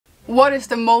What is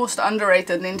the most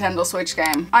underrated Nintendo Switch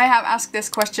game? I have asked this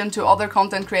question to other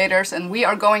content creators and we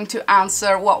are going to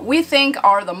answer what we think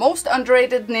are the most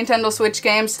underrated Nintendo Switch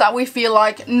games that we feel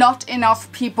like not enough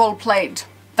people played.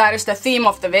 That is the theme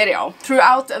of the video.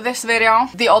 Throughout this video,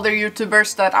 the other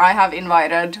YouTubers that I have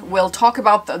invited will talk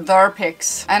about their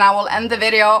picks, and I will end the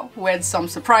video with some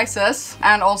surprises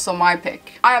and also my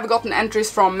pick. I have gotten entries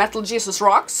from Metal Jesus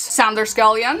Rocks, Xander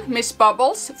Skullion, Miss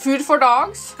Bubbles,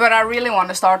 Food4Dogs, but I really want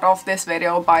to start off this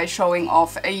video by showing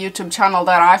off a YouTube channel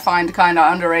that I find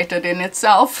kinda underrated in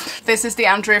itself. This is the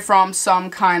entry from Some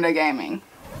Kinda Gaming.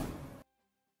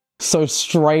 So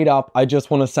straight up, I just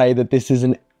want to say that this is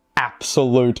an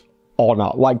absolute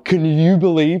honor. Like, can you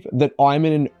believe that I'm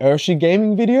in an Ircha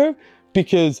gaming video?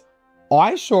 Because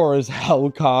I sure as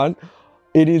hell can't.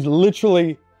 It is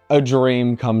literally a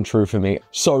dream come true for me.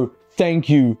 So thank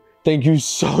you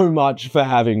so much for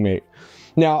having me.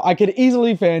 Now, I could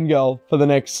easily fangirl for the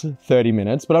next 30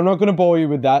 minutes, but I'm not going to bore you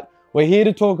with that. We're here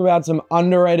to talk about some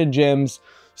underrated gems,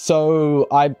 so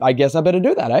I guess I better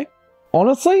do that, eh?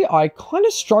 Honestly, I kind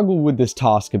of struggle with this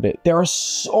task a bit. There are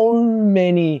so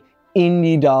many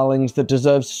indie darlings that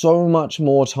deserve so much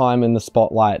more time in the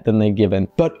spotlight than they're given.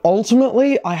 But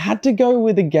ultimately, I had to go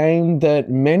with a game that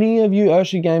many of you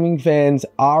Ircha gaming fans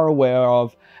are aware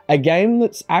of, a game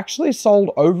that's actually sold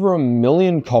over 1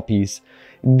 million copies,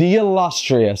 the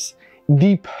illustrious,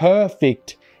 the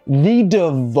perfect, the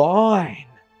divine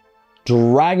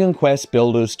Dragon Quest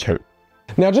Builders 2.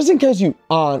 Now, just in case you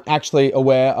aren't actually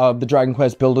aware of the Dragon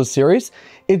Quest Builders series,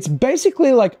 it's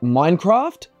basically like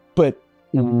Minecraft, but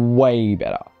way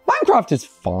better. Minecraft is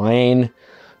fine,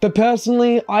 but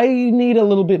personally, I need a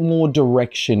little bit more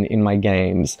direction in my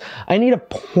games. I need a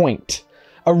point,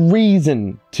 a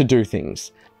reason to do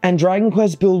things. And Dragon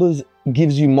Quest Builders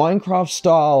gives you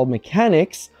Minecraft-style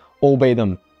mechanics, albeit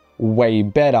them way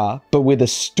better, but with a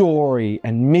story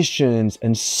and missions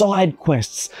and side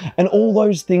quests and all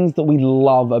those things that we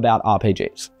love about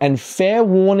RPGs. And fair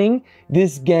warning,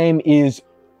 this game is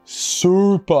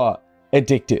super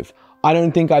addictive. I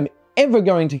don't think I'm ever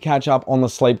going to catch up on the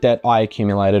sleep debt I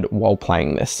accumulated while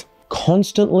playing this.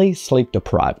 Constantly sleep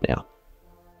deprived now.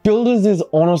 Builders is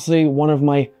honestly one of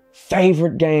my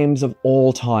favorite games of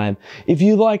all time. If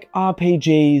you like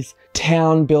RPGs,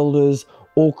 town builders,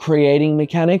 or creating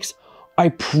mechanics, I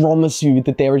promise you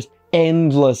that there is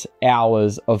endless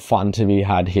hours of fun to be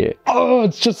had here. Oh,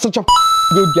 it's just such a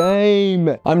good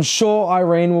game. I'm sure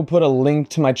Irene will put a link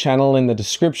to my channel in the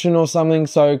description or something,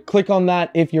 so click on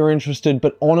that if you're interested.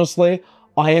 But honestly,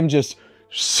 I am just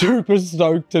super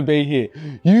stoked to be here.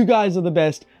 You guys are the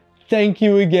best. Thank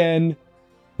you again.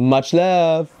 Much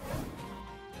love.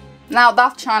 Now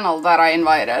that channel that I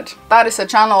invited, that is a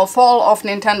channel full of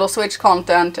Nintendo Switch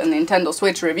content and Nintendo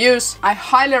Switch reviews. I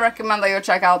highly recommend that you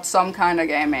check out Some Kinda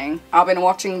Gaming. I've been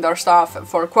watching their stuff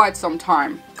for quite some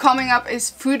time. Coming up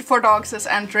is Food4Dogs'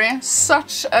 entry.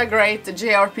 Such a great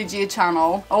JRPG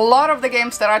channel. A lot of the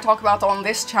games that I talk about on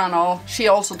this channel, she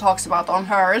also talks about on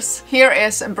hers. Here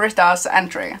is Britta's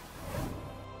entry.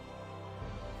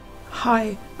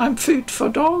 Hi, I'm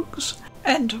Food4Dogs,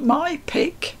 and my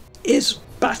pick is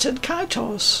Baten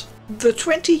Kaitos, the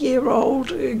 20-year-old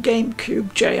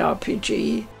GameCube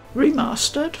JRPG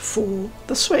remastered for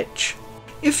the Switch.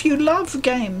 If you love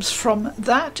games from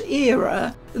that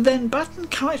era, then Baten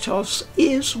Kaitos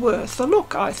is worth a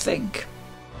look, I think.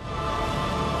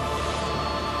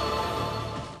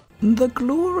 The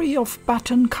glory of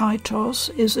Baten Kaitos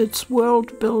is its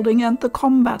world building and the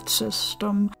combat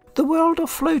system. The world of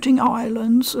floating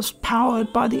islands is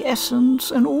powered by the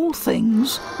essence and all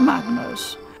things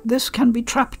Magnus. This can be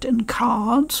trapped in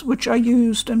cards, which are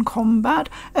used in combat,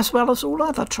 as well as all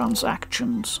other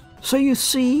transactions. So you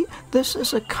see, this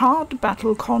is a card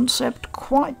battle concept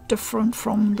quite different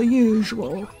from the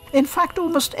usual. In fact,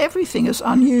 almost everything is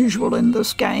unusual in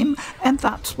this game, and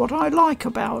that's what I like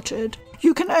about it.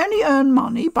 You can only earn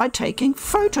money by taking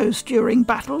photos during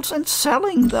battles and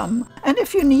selling them. And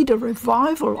if you need a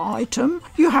revival item,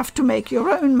 you have to make your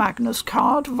own Magnus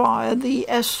card via the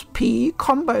SP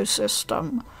combo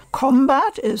system.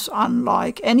 Combat is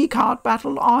unlike any card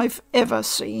battle I've ever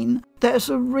seen. There's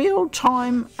a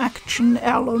real-time action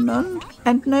element,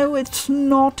 and no, it's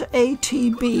not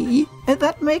ATB, and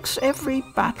that makes every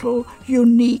battle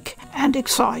unique and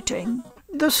exciting.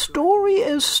 The story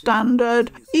is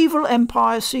standard, evil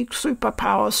empire seeks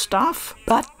superpower stuff,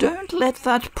 but don't let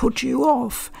that put you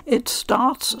off. It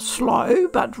starts slow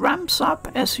but ramps up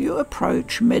as you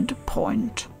approach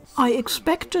midpoint. I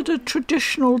expected a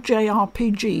traditional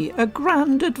JRPG, a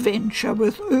grand adventure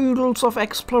with oodles of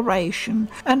exploration,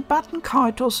 and Baten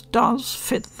Kaitos does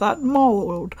fit that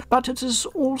mould, but it is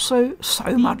also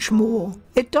so much more.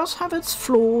 It does have its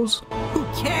flaws. Who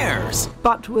cares?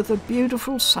 But with a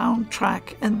beautiful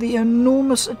soundtrack and the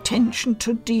enormous attention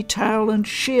to detail and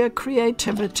sheer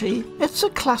creativity, it's a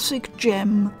classic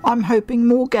gem I'm hoping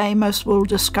more gamers will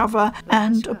discover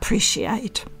and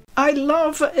appreciate. I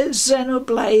love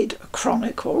Xenoblade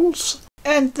Chronicles,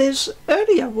 and this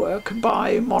earlier work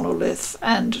by Monolith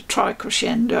and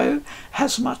Tricrescendo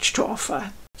has much to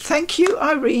offer. Thank you,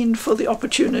 Irene, for the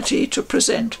opportunity to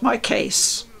present my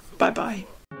case. Bye-bye.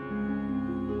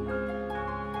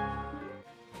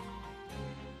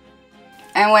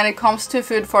 And when it comes to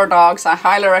Food4Dogs, I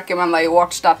highly recommend that you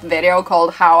watch that video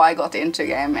called How I Got Into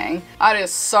Gaming. That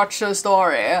is such a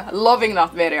story. Loving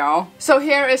that video. So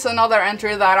here is another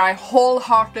entry that I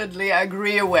wholeheartedly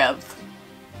agree with.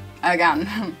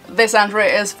 Again, this entry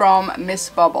is from Miss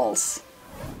Bubbles.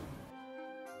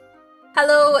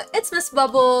 Hello, it's Miss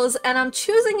Bubbles, and I'm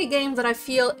choosing a game that I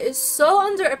feel is so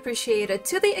underappreciated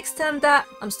to the extent that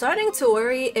I'm starting to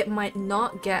worry it might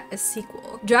not get a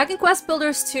sequel. Dragon Quest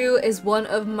Builders 2 is one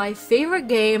of my favorite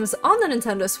games on the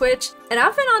Nintendo Switch, and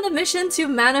I've been on a mission to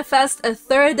manifest a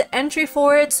third entry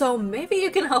for it, so maybe you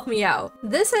can help me out.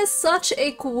 This is such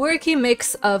a quirky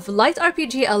mix of light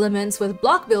RPG elements with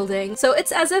block building, so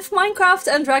it's as if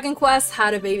Minecraft and Dragon Quest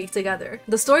had a baby together.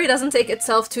 The story doesn't take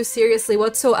itself too seriously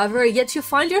whatsoever, yet you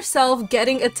find yourself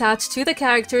getting attached to the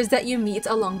characters that you meet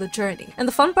along the journey. And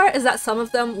the fun part is that some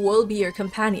of them will be your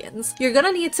companions. You're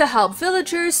gonna need to help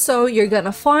villagers, so you're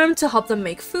gonna farm to help them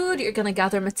make food, you're gonna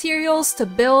gather materials to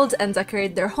build and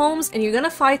decorate their homes, and you're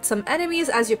gonna fight some enemies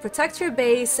as you protect your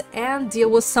base and deal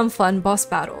with some fun boss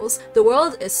battles. The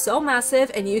world is so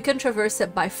massive and you can traverse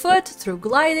it by foot, through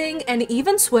gliding, and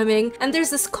even swimming, and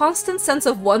there's this constant sense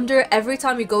of wonder every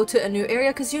time you go to a new area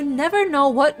because you never know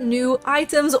what new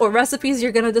items or recipes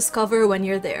you're gonna discover when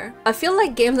you're there. I feel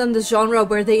like games in this genre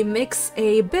where they mix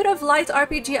a bit of light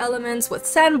RPG elements with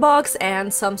sandbox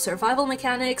and some survival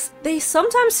mechanics, they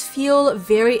sometimes feel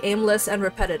very aimless and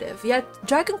repetitive, yet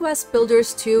Dragon Quest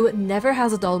Builders 2 never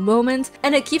has a dull moment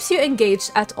and it keeps you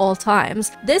engaged at all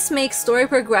times. This makes story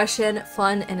progression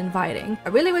fun and inviting. I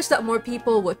really wish that more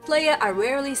people would play it. I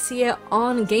rarely see it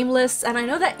on game lists, and I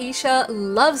know that Isha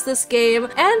loves this game,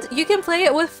 and you can play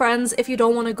it with friends if you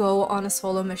don't want to go on a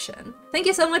solo mission. Thank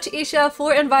you so much, Isha,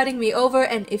 for inviting me over,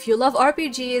 and if you love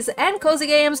RPGs and cozy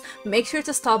games, make sure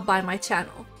to stop by my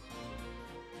channel.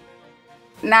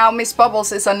 Now, Miss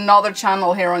Bubbles is another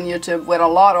channel here on YouTube with a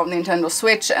lot of Nintendo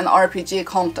Switch and RPG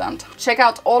content. Check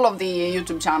out all of the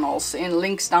YouTube channels in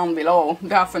links down below,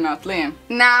 definitely.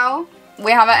 Now,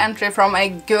 we have an entry from a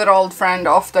good old friend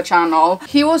of the channel.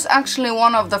 He was actually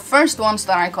one of the first ones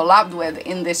that I collabed with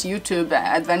in this YouTube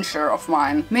adventure of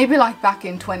mine. Maybe like back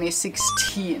in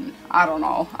 2016. I don't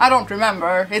know. I don't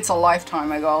remember. It's a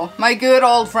lifetime ago. My good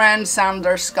old friend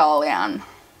Xander Skullion.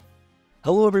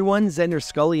 Hello everyone, Xander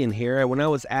Skullion here. When I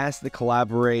was asked to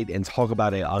collaborate and talk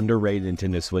about an underrated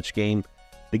Nintendo Switch game,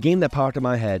 the game that popped in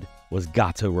my head was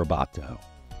Gato Roboto.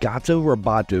 Gato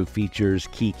Roboto features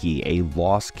Kiki, a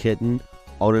lost kitten,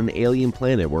 on an alien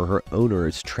planet where her owner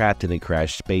is trapped in a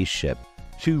crashed spaceship.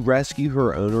 To rescue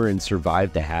her owner and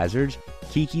survive the hazards,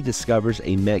 Kiki discovers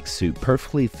a mech suit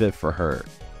perfectly fit for her,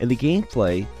 and the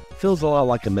gameplay feels a lot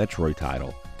like a Metroid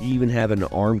title. You even have an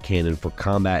arm cannon for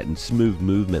combat and smooth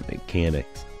movement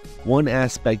mechanics. One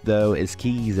aspect though is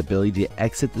Kiki's ability to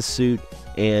exit the suit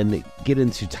and get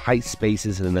into tight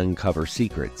spaces and uncover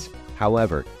secrets.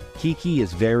 However, Kiki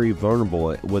is very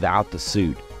vulnerable without the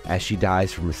suit, as she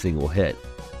dies from a single hit.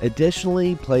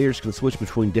 Additionally, players can switch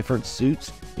between different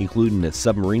suits, including a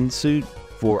submarine suit,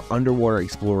 for underwater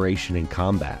exploration and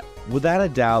combat. Without a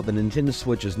doubt, the Nintendo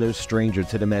Switch is no stranger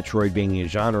to the Metroidvania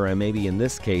genre, maybe in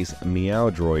this case,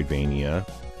 Meowdroidvania.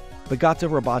 But Gato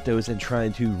Roboto isn't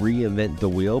trying to reinvent the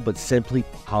wheel, but simply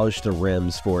polish the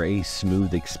rims for a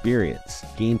smooth experience.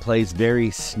 Gameplay is very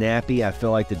snappy, I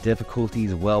feel like the difficulty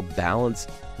is well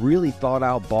balanced, really thought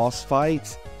out boss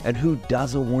fights, and who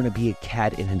doesn't want to be a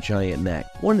cat in a giant mech?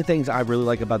 One of the things I really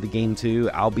like about the game too,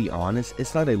 I'll be honest,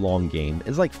 it's not a long game.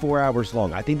 It's like 4 hours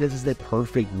long. I think this is the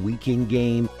perfect weekend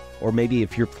game, or maybe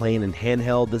if you're playing in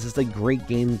handheld, this is a great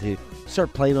game to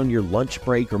start playing on your lunch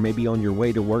break or maybe on your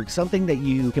way to work. Something that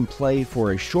you can play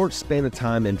for a short span of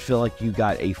time and feel like you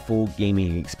got a full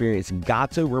gaming experience.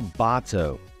 Gato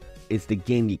Roboto is the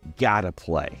game you gotta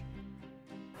play.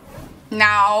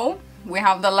 Now, we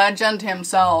have the legend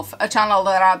himself, a channel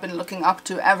that I've been looking up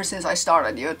to ever since I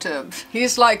started YouTube.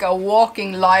 He's like a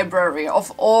walking library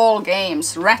of all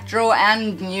games, retro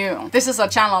and new. This is a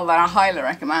channel that I highly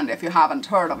recommend if you haven't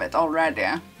heard of it already.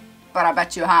 But I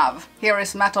bet you have. Here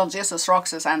is Metal Jesus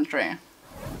Rocks' entry.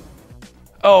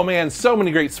 Oh man, so many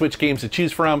great Switch games to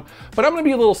choose from, but I'm gonna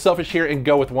be a little selfish here and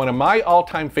go with one of my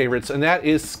all-time favorites, and that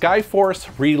is Skyforce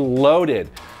Reloaded.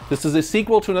 This is a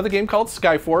sequel to another game called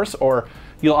Skyforce, or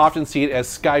you'll often see it as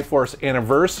Skyforce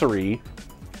Anniversary.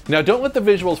 Now don't let the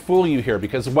visuals fool you here,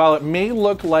 because while it may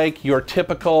look like your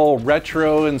typical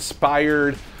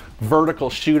retro-inspired vertical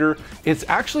shooter, it's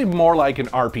actually more like an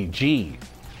RPG.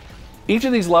 Each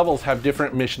of these levels have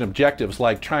different mission objectives,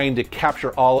 like trying to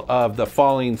capture all of the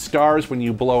falling stars when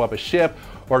you blow up a ship,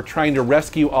 or trying to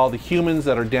rescue all the humans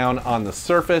that are down on the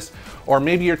surface, or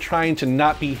maybe you're trying to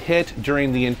not be hit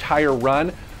during the entire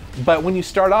run. But when you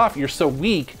start off, you're so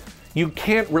weak, you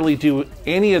can't really do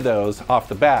any of those off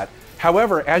the bat.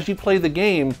 However, as you play the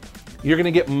game, you're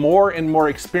gonna get more and more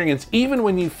experience, even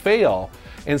when you fail.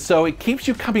 And so it keeps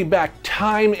you coming back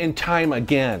time and time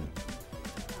again.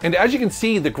 And as you can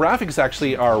see, the graphics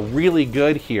actually are really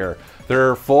good here.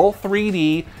 They're full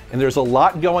 3D, and there's a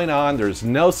lot going on. There's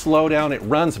no slowdown. It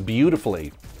runs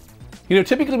beautifully. You know,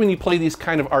 typically when you play these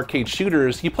kind of arcade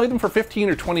shooters, you play them for 15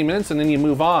 or 20 minutes and then you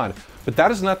move on. But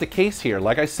that is not the case here.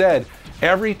 Like I said,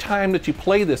 every time that you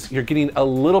play this, you're getting a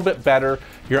little bit better.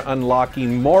 You're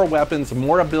unlocking more weapons,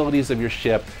 more abilities of your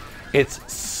ship.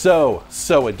 It's so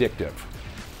addictive.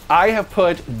 I have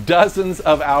put dozens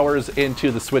of hours into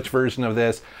the Switch version of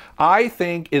this. I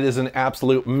think it is an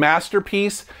absolute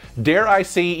masterpiece. Dare I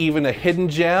say even a hidden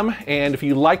gem. And if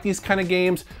you like these kind of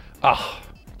games,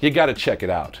 you gotta check it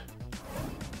out.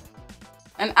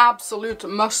 An absolute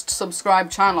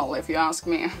must-subscribe channel, if you ask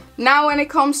me. Now, when it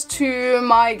comes to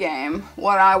my game,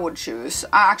 what I would choose,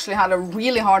 I actually had a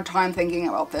really hard time thinking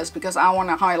about this because I want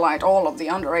to highlight all of the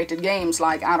underrated games,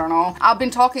 like, I don't know. I've been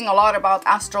talking a lot about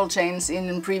Astral Chains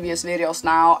in previous videos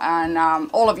now, and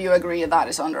all of you agree that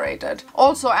is underrated.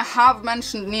 Also, I have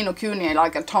mentioned Ni no Kuni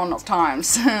like a ton of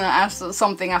times as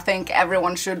something I think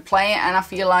everyone should play, and I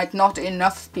feel like not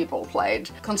enough people played,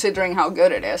 considering how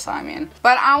good it is, I mean.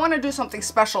 But I want to do something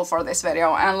special for this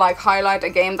video and like highlight a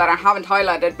game that I haven't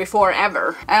highlighted before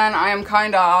ever, and I am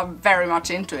kinda very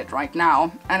much into it right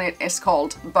now, and it is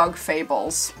called Bug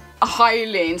Fables.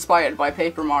 Highly inspired by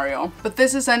Paper Mario. But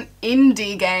this is an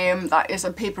indie game that is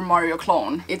a Paper Mario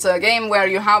clone. It's a game where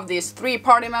you have these 3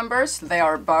 party members, they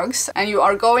are bugs, and you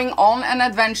are going on an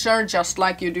adventure just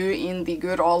like you do in the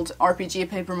good old RPG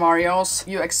Paper Marios.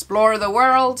 You explore the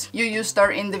world, you use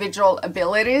their individual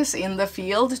abilities in the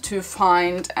field to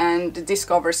find and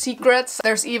discover secrets.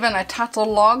 There's even a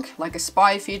tattle log, like a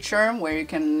spy feature, where you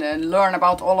can learn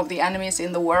about all of the enemies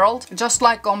in the world. Just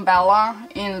like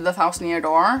Gombella in The Thousand Year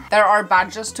Door. There are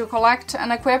badges to collect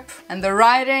and equip, and the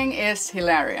writing is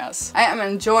hilarious. I am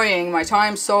enjoying my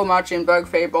time so much in Bug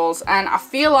Fables, and I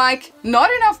feel like not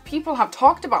enough people have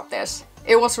talked about this.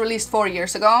 It was released 4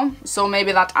 years ago, so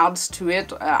maybe that adds to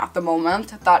it at the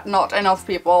moment, that not enough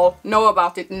people know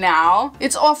about it now.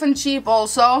 It's often cheap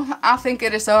also. I think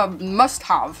it is a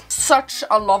must-have. Such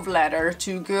a love letter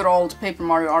to good old Paper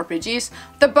Mario RPGs.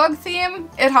 The bug theme,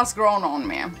 it has grown on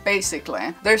me,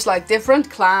 basically. There's like different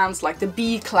clans, like the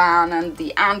Bee Clan and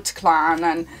the Ant Clan,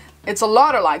 and it's a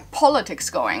lot of like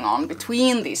politics going on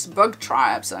between these bug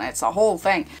tribes, and it's a whole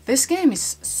thing. This game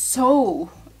is so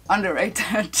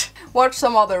underrated. Watch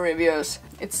some other reviews.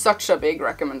 It's such a big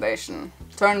recommendation.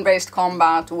 Turn-based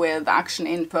combat with action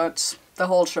inputs, the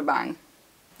whole shebang.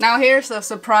 Now here's a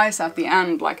surprise at the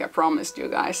end, like I promised you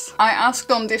guys. I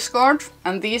asked on Discord,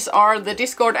 and these are the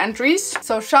Discord entries.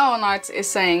 So Shao Knights is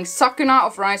saying, Sakuna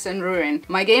of Rise and Ruin,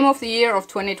 my game of the year of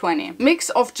 2020. Mix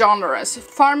of genres,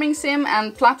 farming sim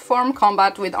and platform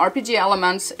combat with RPG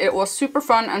elements. It was super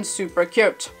fun and super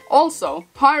cute. Also,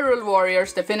 Hyrule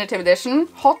Warriors Definitive Edition,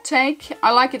 hot take, I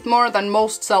like it more than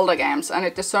most Zelda games, and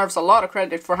it deserves a lot of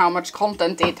credit for how much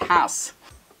content it has.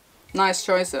 Nice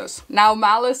choices. Now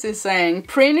Malice is saying,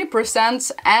 Prini presents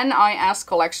NIS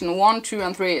Collection 1, 2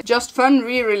 and 3. Just fun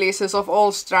re-releases of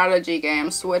old strategy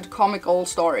games with comical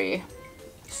story.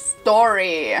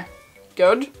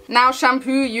 Good. Now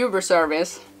Shampoo Uber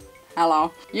Service.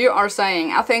 Hello. You are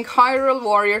saying, I think Hyrule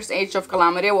Warriors Age of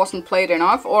Calamity wasn't played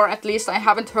enough, or at least I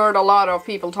haven't heard a lot of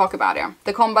people talk about it.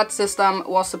 The combat system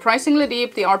was surprisingly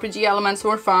deep, the RPG elements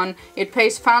were fun, it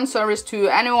pays fan service to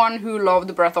anyone who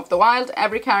loved Breath of the Wild,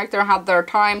 every character had their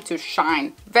time to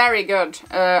shine. Very good.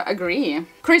 Agree.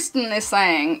 Kristen is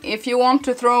saying, if you want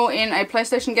to throw in a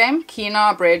PlayStation game,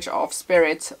 Kena Bridge of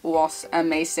Spirits was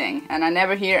amazing, and I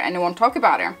never hear anyone talk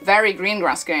about it. Very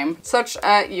Greengrass game. Such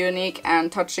a unique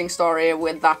and touching story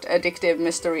with that addictive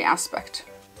mystery aspect.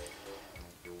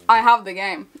 I have the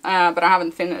game, but I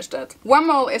haven't finished it.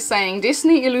 Wemmel is saying,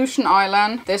 Disney Illusion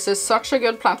Island. This is such a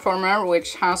good platformer,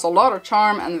 which has a lot of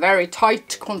charm and very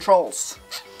tight controls.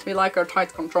 We like our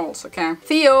tight controls, okay?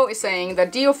 Theo is saying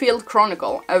that Diofield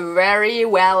Chronicle, a very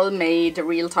well-made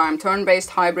real-time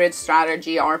turn-based hybrid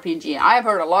strategy RPG. I have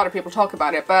heard a lot of people talk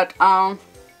about it, but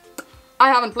I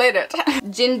haven't played it.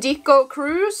 Jindico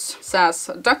Cruz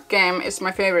says, Duck Game is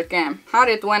my favorite game. Had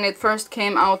it when it first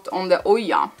came out on the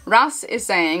Ouya. Raz is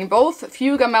saying, both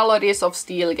Fuga Melodies of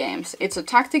Steel games. It's a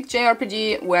tactic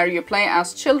JRPG where you play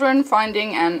as children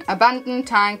finding an abandoned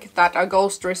tank that a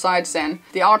ghost resides in.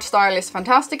 The art style is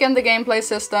fantastic and the gameplay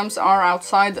systems are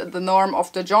outside the norm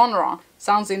of the genre.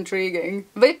 Sounds intriguing.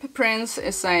 Vip Prince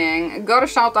is saying, gotta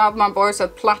shout out my boys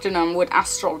at Platinum with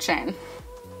Astral Chain.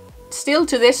 Still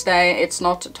to this day, it's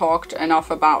not talked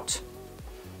enough about.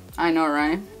 I know,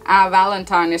 right?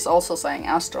 Valentine is also saying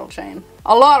Astral Chain.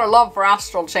 A lot of love for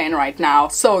Astral Chain right now.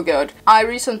 So good. I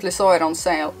recently saw it on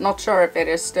sale. Not sure if it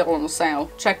is still on sale.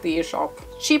 Check the eShop.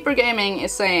 Cheaper Gaming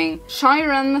is saying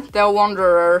Shiren the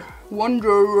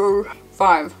Wanderer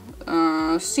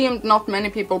 5. Seemed not many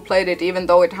people played it, even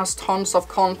though it has tons of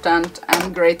content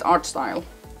and great art style.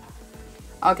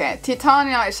 Okay,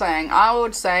 Titania is saying, I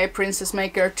would say Princess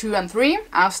Maker 2 and 3,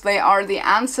 as they are the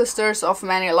ancestors of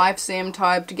many life sim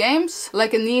typed games,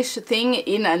 like a niche thing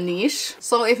in a niche.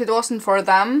 So if it wasn't for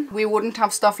them, we wouldn't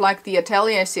have stuff like the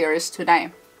Atelier series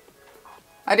today.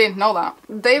 I didn't know that.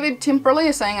 David Timperley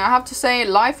is saying, I have to say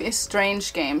Life is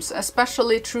Strange games,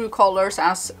 especially True Colors,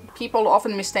 as people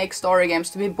often mistake story games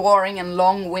to be boring and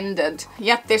long-winded.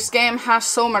 Yet this game has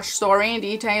so much story,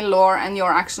 detail, lore, and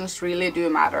your actions really do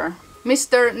matter.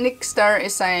 Mr. Nixter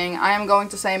is saying, I am going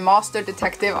to say Master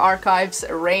Detective Archives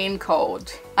Rain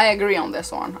Code. I agree on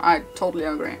this one. I totally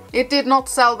agree. It did not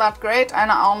sell that great,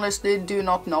 and I honestly do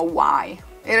not know why.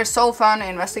 It is so fun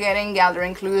investigating,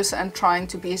 gathering clues, and trying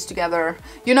to piece together.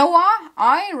 You know what?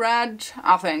 I read,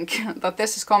 I think, that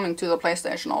this is coming to the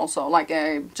PlayStation also, like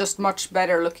a just much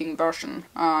better looking version.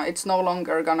 It's no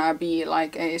longer gonna be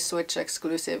like a Switch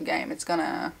exclusive game. It's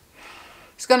gonna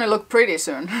look pretty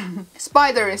soon.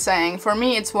 Spider is saying, for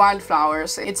me it's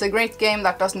Wildflowers. It's a great game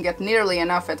that doesn't get nearly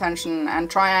enough attention, and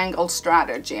triangle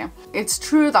strategy. It's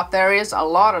true that there is a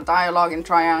lot of dialogue in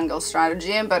triangle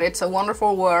strategy, but it's a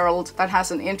wonderful world that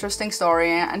has an interesting story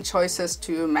and choices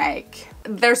to make.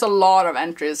 There's a lot of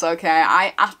entries, okay?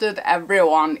 I added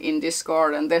everyone in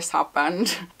Discord and this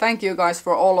happened. Thank you guys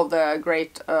for all of the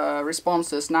great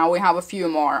responses. Now we have a few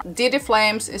more. Diddy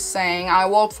Flames is saying, I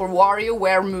vote for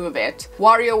WarioWare Move It.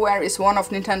 WarioWare is one of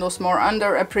Nintendo's more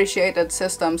underappreciated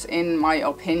systems in my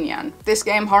opinion. This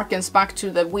game harkens back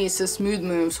to the Wii's Smooth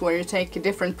Moves, where you take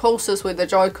different poses with the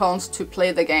Joy-Cons to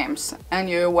play the games. And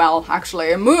you, well,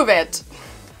 actually move it.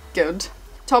 Good.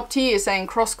 Top T is saying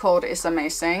Crosscode is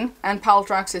amazing, and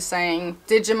Paltrax is saying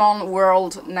Digimon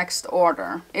World Next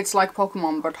Order. It's like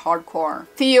Pokemon but hardcore.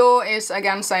 Theo is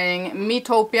again saying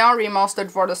Miitopia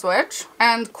remastered for the Switch,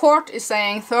 and Court is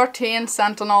saying 13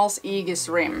 Sentinels Aegis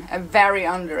Rim, a very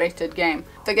underrated game.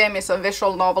 The game is a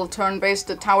visual novel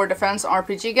turn-based tower defense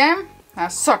RPG game.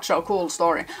 That's such a cool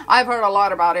story. I've heard a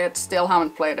lot about it, still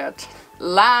haven't played it.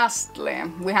 Lastly,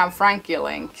 we have Frankie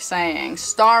Link saying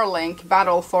Starlink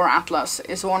Battle for Atlas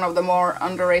is one of the more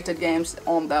underrated games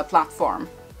on the platform.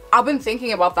 I've been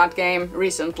thinking about that game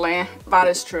recently. That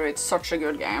is true, it's such a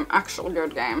good game, actual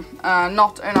good game.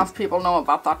 Not enough people know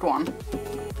about that one.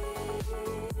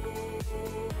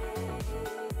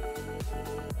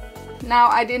 Now,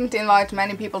 I didn't invite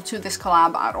many people to this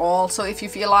collab at all, so if you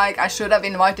feel like I should have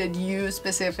invited you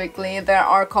specifically, there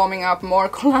are coming up more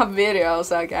collab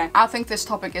videos, okay? I think this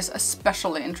topic is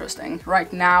especially interesting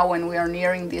right now when we are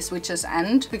nearing the Switch's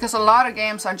end, because a lot of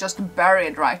games are just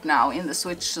buried right now in the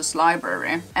Switch's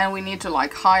library, and we need to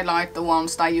like highlight the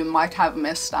ones that you might have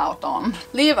missed out on.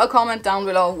 Leave a comment down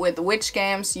below with which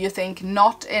games you think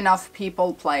not enough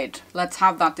people played. Let's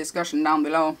have that discussion down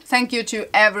below. Thank you to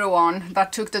everyone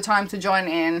that took the time to join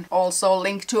in. Also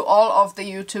link to all of the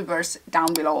YouTubers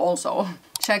down below also.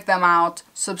 Check them out,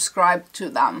 subscribe to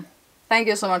them. Thank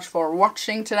you so much for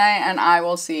watching today, and I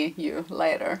will see you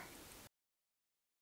later.